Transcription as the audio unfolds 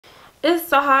It's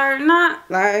so hard not,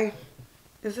 like,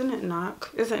 isn't it not?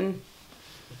 Isn't,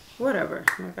 whatever.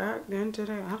 Like, at the end of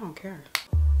the day, I don't care.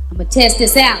 I'm gonna test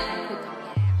this out.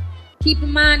 Keep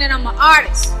in mind that I'm an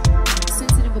artist. I'm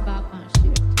sensitive about my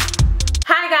shit.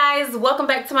 Hi guys, welcome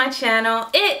back to my channel.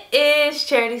 It is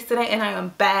Chariti Sinae and I am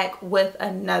back with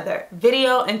another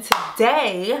video. And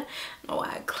today, I don't know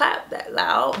why I clapped that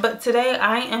loud, but today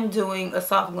I am doing a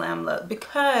soft glam look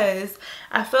because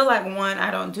I feel like one,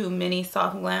 I don't do many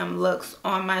soft glam looks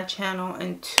on my channel,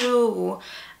 and two,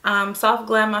 soft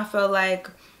glam I feel like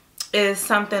is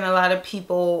something a lot of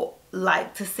people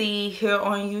like to see here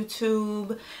on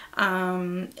YouTube,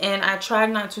 and I try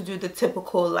not to do the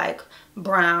typical like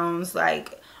browns.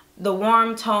 Like the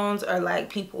warm tones are like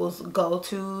people's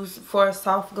go-tos for a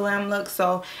soft glam look,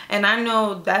 so, and I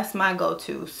know that's my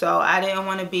go-to, so I didn't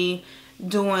want to be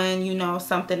doing, you know,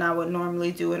 something I would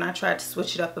normally do, and I tried to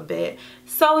switch it up a bit.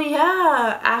 So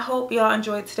yeah, I hope y'all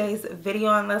enjoyed today's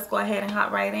video, and let's go ahead and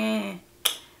hop right in.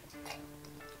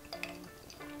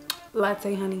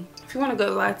 Latte, honey. If you want a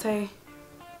good latte,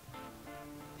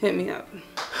 hit me up.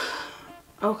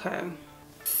 Okay,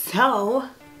 so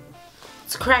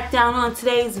to crack down on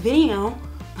today's video,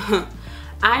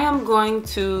 I am going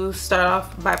to start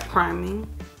off by priming.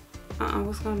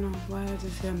 What's going on? Why did I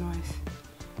just hear noise?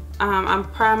 I'm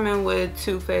priming with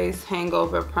Too Faced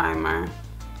Hangover Primer,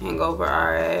 Hangover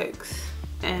RX,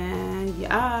 and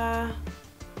yeah,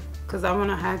 because I want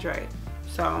to hydrate.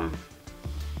 So,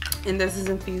 and this is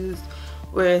infused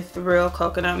with real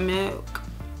coconut milk,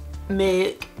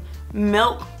 real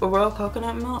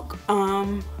coconut milk.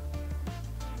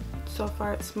 So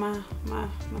far it's my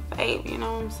fave, you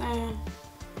know what I'm saying?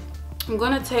 I'm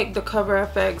gonna take the Cover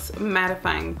FX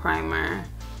mattifying primer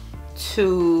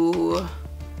to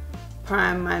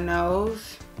prime my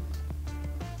nose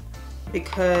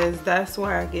because that's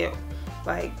where I get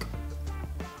like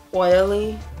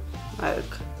oily, like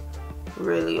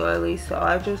really oily. So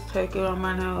I just take it on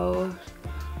my nose,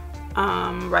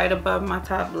 right above my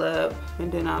top lip,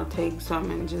 and then I'll take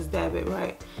some and just dab it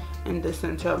right in the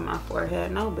center of my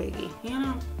forehead. No biggie, you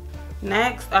know.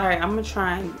 Next, all right, I'm gonna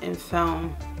try and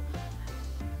film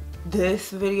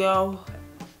this video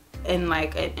in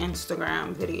like an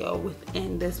Instagram video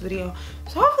within this video,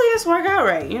 so hopefully this work out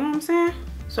right, you know what I'm saying?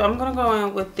 So I'm gonna go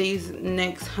in with these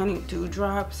NYX Honey Dew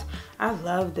Drops. I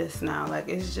love this now, like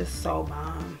it's just so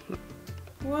bomb.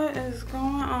 What is going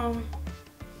on?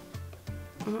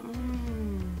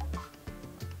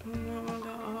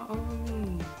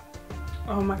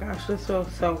 Oh my gosh, this feels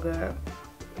so good.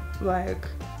 Like,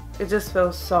 it just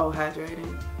feels so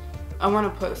hydrating. I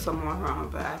want to put some more on,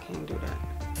 but I can't do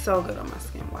that. So good on my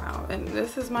skin, wow. And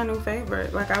this is my new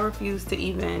favorite. Like, I refuse to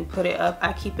even put it up.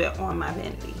 I keep it on my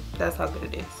vanity. That's how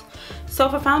good it is. So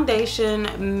for foundation,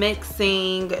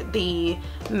 mixing the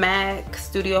MAC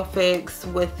Studio Fix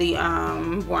with the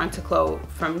Born to Glow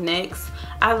from NYX.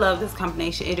 I love this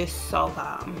combination. It is so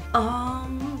bomb.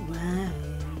 Alright.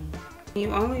 You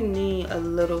only need a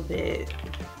little bit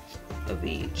of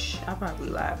each. I probably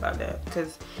lied about that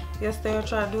because yesterday I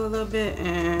tried to do a little bit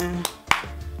and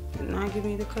did not give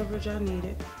me the coverage I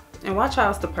needed. And watch how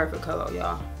it's the perfect color,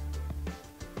 y'all.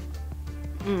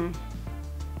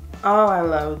 Oh, I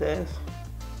love this.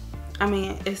 I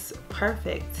mean, it's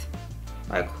perfect.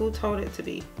 Like, who told it to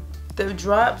be? The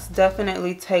drops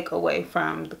definitely take away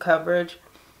from the coverage.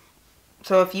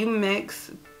 So if you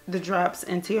mix the drops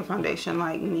into your foundation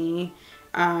like me,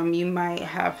 you might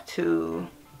have to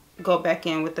go back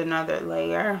in with another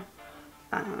layer.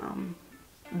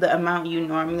 The amount you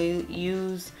normally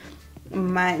use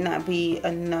might not be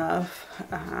enough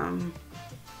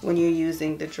when you're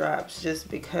using the drops, just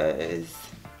because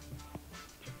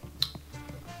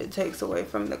it takes away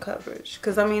from the coverage.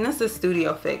 Because I mean, this is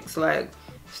Studio Fix. Like,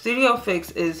 Studio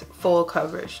Fix is full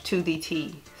coverage to the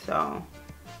T. So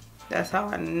that's how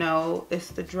I know it's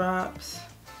the drops.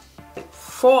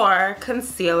 For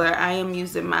concealer, I am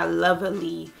using my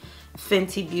lovely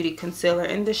Fenty Beauty concealer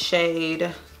in the shade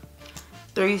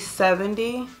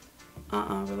 370.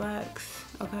 Relax,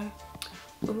 okay?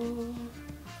 Ooh,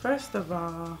 first of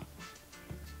all,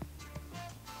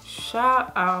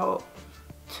 shout out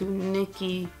to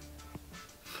Nikki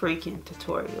freaking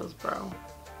Tutorials, bro.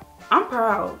 I'm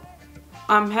proud.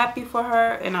 I'm happy for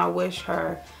her, and I wish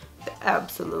her the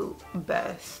absolute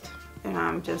best. And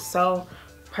I'm just so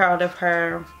proud of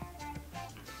her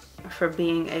for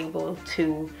being able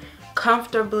to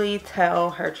comfortably tell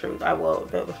her truth. That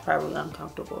was probably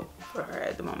uncomfortable for her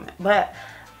at the moment, but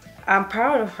I'm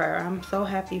proud of her. I'm so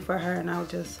happy for her, and I'll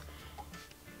just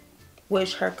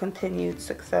wish her continued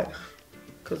success,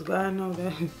 because God knows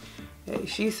that hey,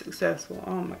 she's successful.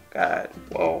 Oh my God,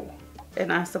 whoa.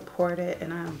 and I support it,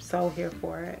 and I'm so here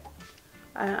for it.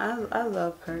 I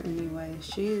love her anyway.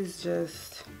 She's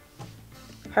just,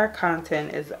 her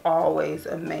content is always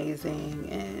amazing,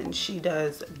 and she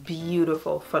does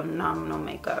beautiful, phenomenal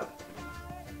makeup.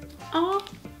 Oh,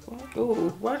 ooh,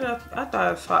 what I thought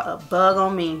I saw a bug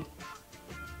on me.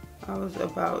 I was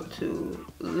about to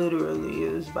literally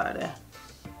use body.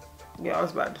 Yeah, I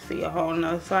was about to see a whole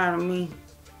nother side of me.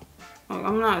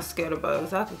 I'm not scared of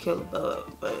bugs. I could kill a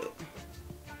bug, but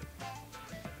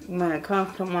when it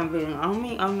comes to one being on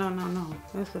me, oh no.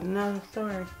 That's another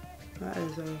story. That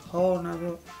is a whole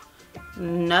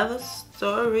another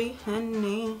story,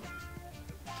 honey.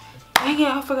 Dang it,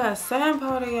 I forgot sand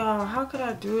powder, y'all. How could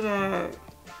I do that?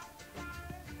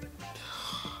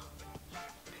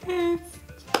 Pissed.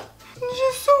 I'm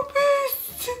just so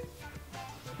pissed.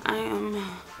 I am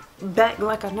back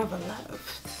like I never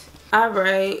left.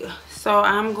 Alright, so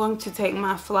I'm going to take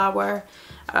my flour.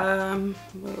 Wait,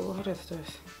 what is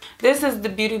this? This is the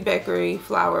Beauty Bakery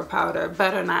flour powder,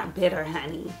 Butter Not Bitter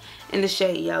Honey, in the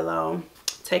shade yellow.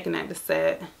 Taking that to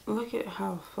set. Look at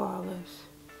how flawless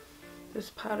this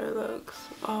powder looks.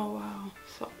 Oh wow,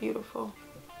 so beautiful.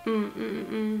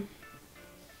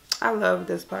 I love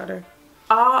this powder.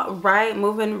 All right,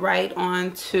 moving right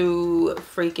on to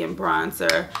freaking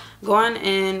bronzer. Going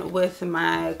in with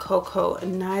my Cocoa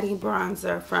Naughty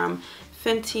bronzer from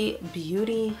Fenty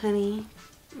Beauty, honey.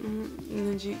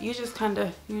 And you just kind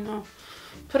of, you know,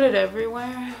 put it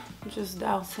everywhere. Just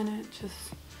dousing it,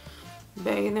 just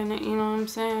bathing it, you know what I'm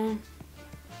saying?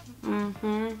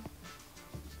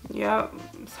 Yep,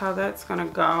 that's how that's gonna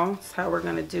go. That's how we're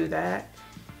gonna do that.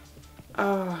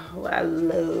 Oh, I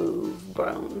love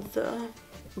bronzer.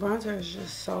 Bronzer is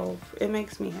just so, it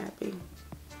makes me happy.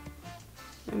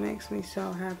 It makes me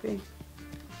so happy.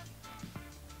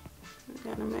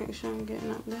 Gotta make sure I'm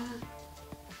getting up there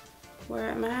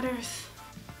where it matters.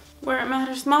 Where it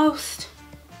matters most.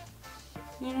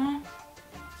 You know?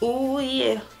 Oh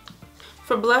yeah.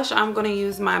 For blush, I'm gonna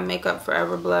use my Makeup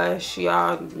Forever blush.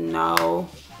 Y'all know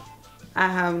I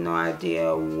have no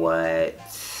idea what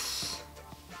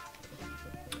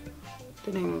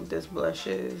the name of this blush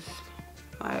is.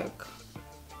 Like,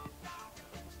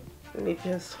 they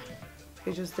just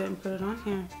didn't put it on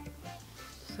here.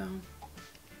 So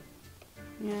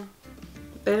yeah,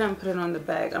 they didn't put it on the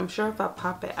bag. I'm sure if I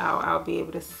pop it out, I'll be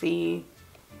able to see,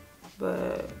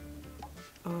 but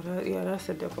oh, yeah, that's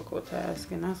a difficult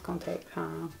task, and that's gonna take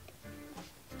time.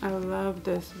 I love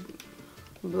this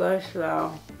blush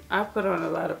though. I put on a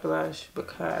lot of blush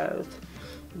because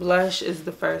blush is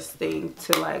the first thing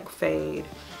to like fade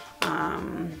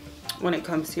when it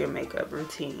comes to your makeup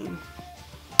routine.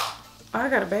 Oh, I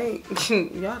got a bake.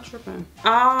 Y'all tripping.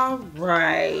 All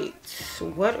right,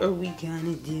 what are we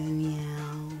gonna do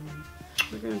now?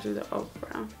 We're gonna do the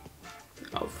Ofra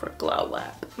Glow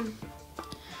Up.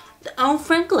 The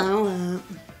Ofra Glow Up.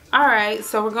 All right,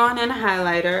 so we're going in a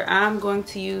highlighter. I'm going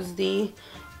to use the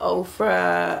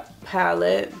Ofra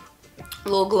palette,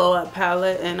 little glow up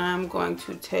palette, and I'm going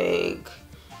to take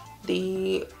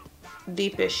the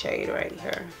deepest shade right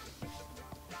here.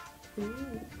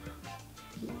 Ooh.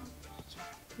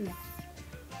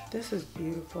 This is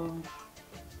beautiful.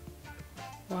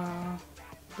 Wow,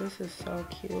 this is so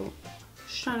cute.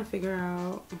 Just trying to figure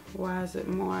out why is it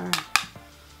more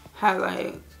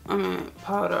highlight,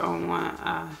 powder on one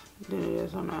eye than it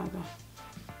is on the other.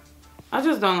 I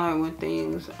just don't like when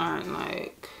things aren't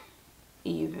like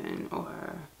even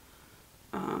or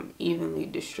evenly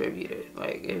distributed.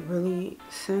 Like, it really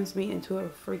sends me into a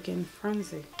freaking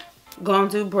frenzy. Gonna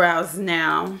do brows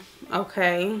now,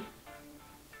 okay?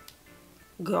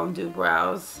 Gonna do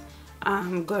brows.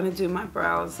 I'm gonna do my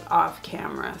brows off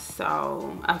camera,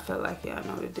 so I feel like y'all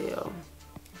know the deal.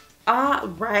 All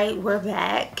right, we're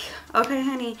back. Okay,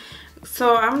 honey,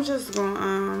 so I'm just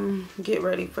gonna get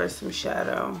ready for some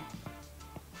shadow.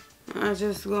 I'm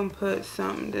just gonna put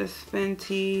this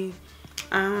Fenty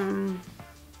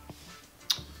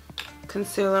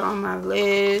concealer on my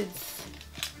lids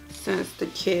since the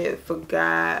kid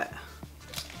forgot.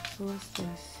 What's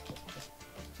this?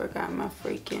 Forgot my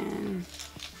freaking,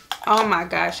 oh my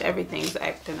gosh, everything's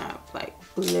acting up, like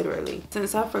literally.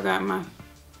 Since I forgot my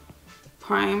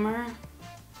primer,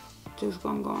 just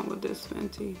gonna go on with this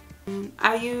Fenty. And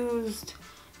I used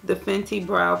the Fenty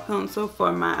brow pencil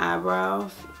for my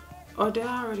eyebrows. Or did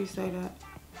I already say that?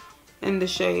 In the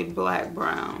shade Black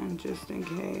Brown, just in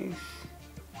case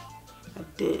I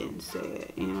didn't say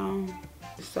it, you know?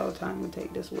 It's so time to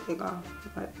take this wig off,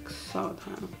 like so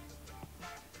time.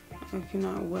 I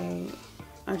cannot wait.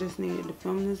 I just needed to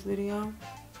film this video.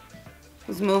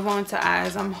 Let's move on to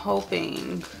eyes. I'm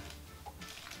hoping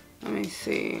Let me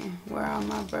see, where are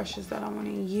my brushes that I want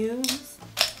to use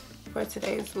for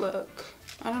today's look?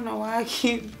 I don't know why I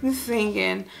keep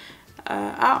singing.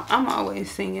 I'm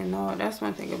always singing though. That's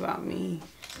one thing about me.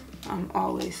 I'm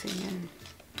always singing.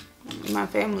 My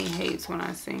family hates when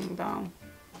I sing though.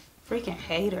 Freaking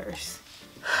haters.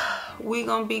 We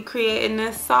gonna be creating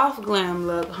this soft glam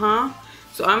look, huh?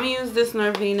 So I'm gonna use this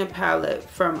Nervina palette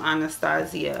from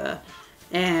Anastasia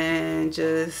and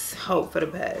just hope for the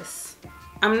best.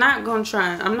 I'm not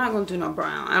gonna do no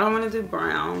brown. I don't want to do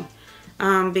brown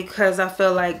because I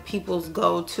feel like people's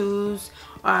go-tos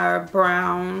are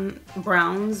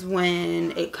browns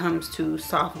when it comes to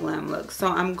soft glam looks. So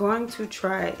I'm going to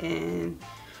try and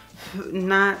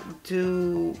not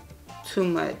do too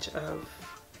much of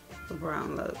the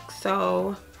brown look.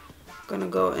 So I'm gonna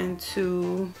go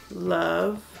into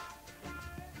Love.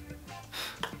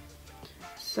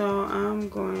 So I'm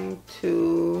going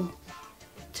to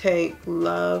take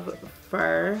Love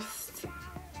first,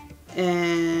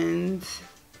 and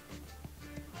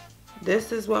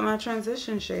this is what my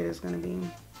transition shade is going to be.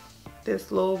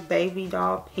 This little baby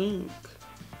doll pink.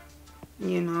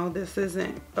 You know, this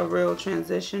isn't a real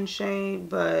transition shade,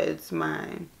 but it's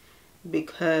mine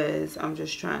because I'm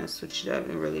just trying to switch it up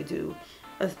and really do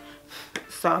a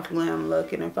soft glam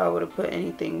look. And if I would have put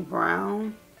anything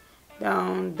brown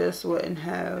down, this wouldn't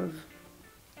have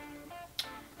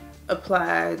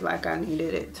applied like I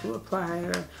needed it to apply,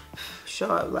 or show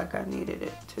up like I needed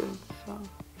it to. So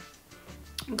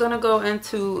I'm gonna go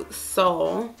into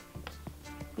Soul,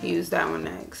 use that one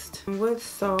next. With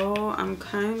Soul, I'm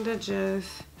kind of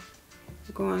just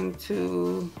going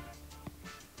to,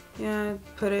 yeah,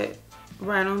 put it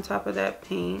right on top of that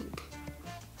pink,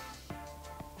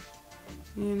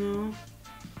 you know,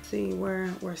 see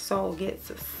where Soul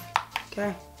gets us.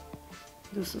 Okay,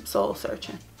 do some soul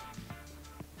searching.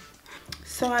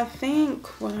 So I think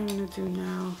what I'm gonna do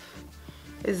now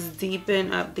is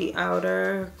deepen up the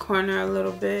outer corner a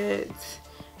little bit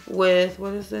with,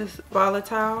 what is this,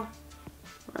 Volatile,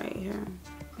 right here.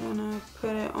 I'm gonna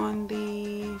put it on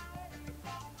the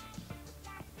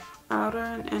outer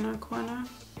and inner corner,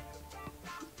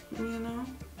 you know.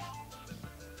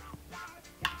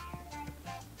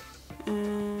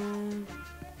 And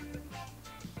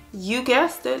you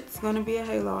guessed it, it's gonna be a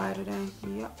halo eye today.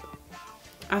 Yep.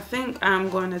 I think I'm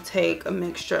going to take a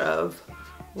mixture of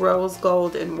Rose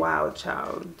Gold and Wild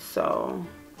Child. So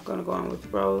I'm going to go in with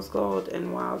Rose Gold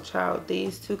and Wild Child,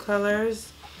 these two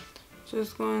colors.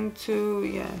 Just going to,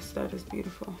 yes, that is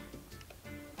beautiful.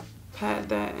 Pat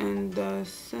that in the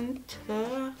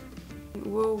center.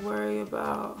 We'll worry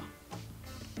about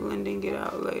blending it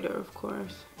out later, of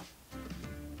course.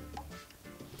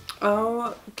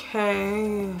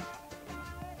 Okay.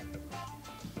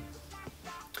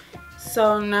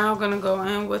 So now I'm gonna go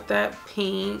in with that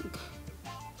pink,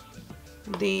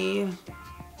 the,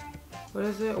 what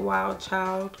is it, Wild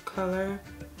Child color.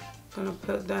 Gonna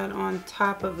put that on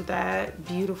top of that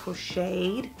beautiful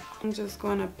shade. I'm just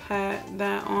gonna pat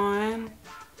that on.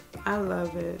 I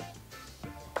love it.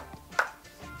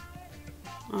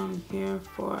 I'm here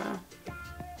for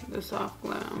the soft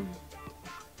glam.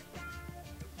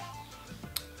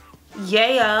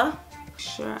 Yeah.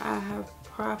 Sure I have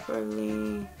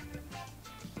properly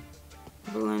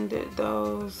blended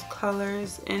those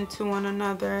colors into one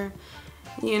another,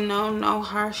 you know, no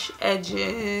harsh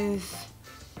edges.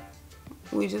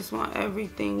 We just want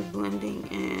everything blending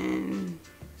in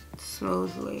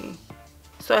smoothly.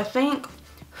 So I think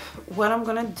what I'm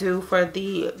gonna do for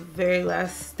the very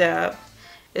last step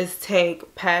is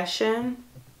take Passion,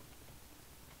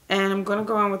 and I'm gonna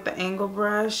go in with the angle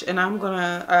brush, and I'm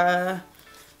gonna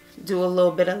do a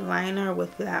little bit of liner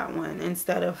with that one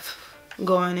instead of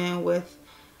going in with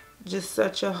just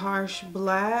such a harsh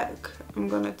black. I'm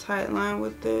gonna tight line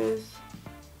with this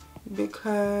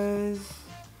because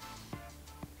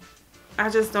I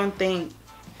just don't think,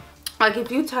 like, if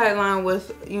you tight line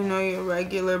with, you know, your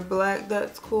regular black,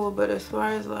 that's cool, but as far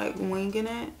as like winging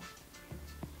it,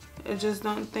 I just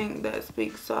don't think that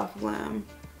speaks soft glam.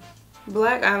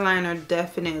 Black eyeliner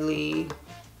definitely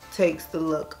takes the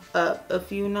look up a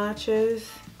few notches,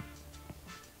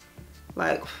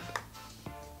 like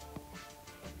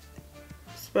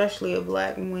especially a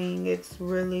black wing. It's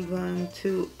really going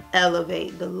to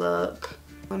elevate the look.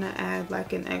 I'm gonna add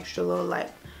like an extra little like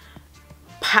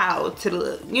pow to the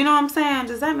look, you know what I'm saying?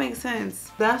 Does that make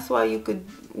sense? That's why you could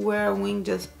wear a wing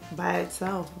just by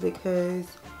itself, because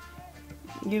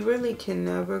you really can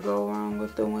never go wrong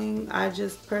with the wing. I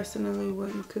just personally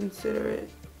wouldn't consider it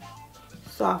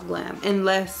soft glam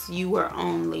unless you were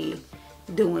only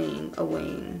doing a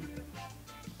wing.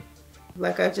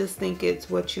 Like, I just think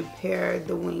it's what you pair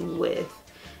the wing with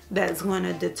that's going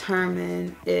to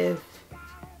determine if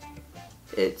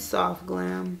it's soft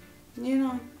glam, you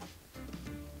know.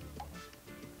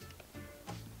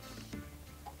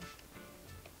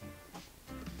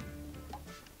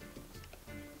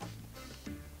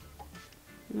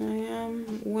 I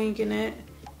am winging it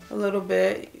a little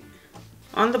bit.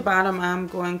 On the bottom, I'm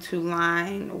going to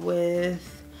line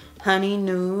with Honey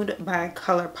Nude by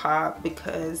ColourPop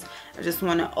because I just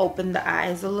want to open the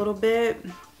eyes a little bit.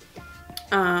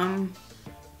 And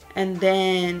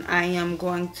then I am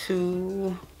going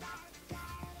to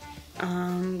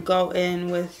go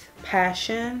in with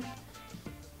Passion,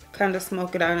 kind of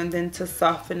smoke it out, and then to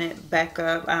soften it back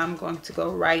up, I'm going to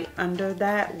go right under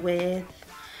that with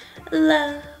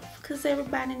Love, because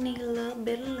everybody needs a little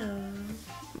bit of love.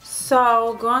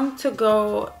 So I'm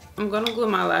going to glue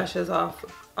my lashes off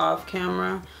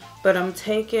camera, but I'm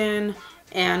taking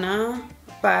Anna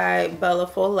by Bella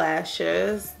Full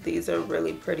Lashes. These are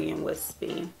really pretty and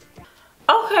wispy.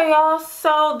 Okay, y'all,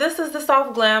 so this is the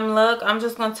soft glam look. I'm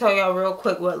just gonna tell y'all real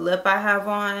quick what lip I have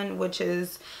on, which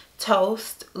is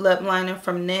Toast lip liner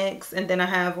from NYX, and then I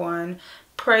have on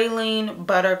Praline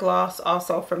Butter Gloss,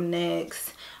 also from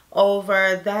NYX.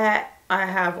 Over that, I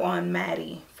have on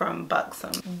Maddie from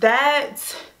Buxom.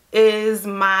 This is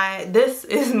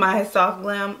my soft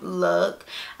glam look.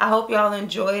 I hope y'all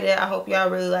enjoyed it. I hope y'all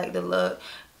really like the look.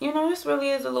 You know, this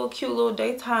really is a little cute little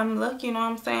daytime look, you know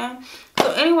what I'm saying?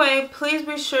 So anyway, please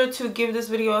be sure to give this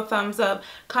video a thumbs up.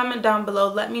 Comment down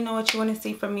below. Let me know what you want to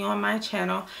see from me on my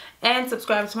channel. And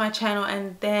subscribe to my channel.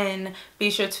 And then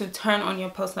be sure to turn on your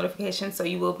post notifications so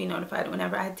you will be notified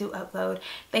whenever I do upload.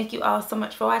 Thank you all so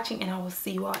much for watching. And I will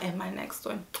see you all in my next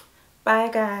one. Bye,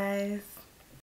 guys.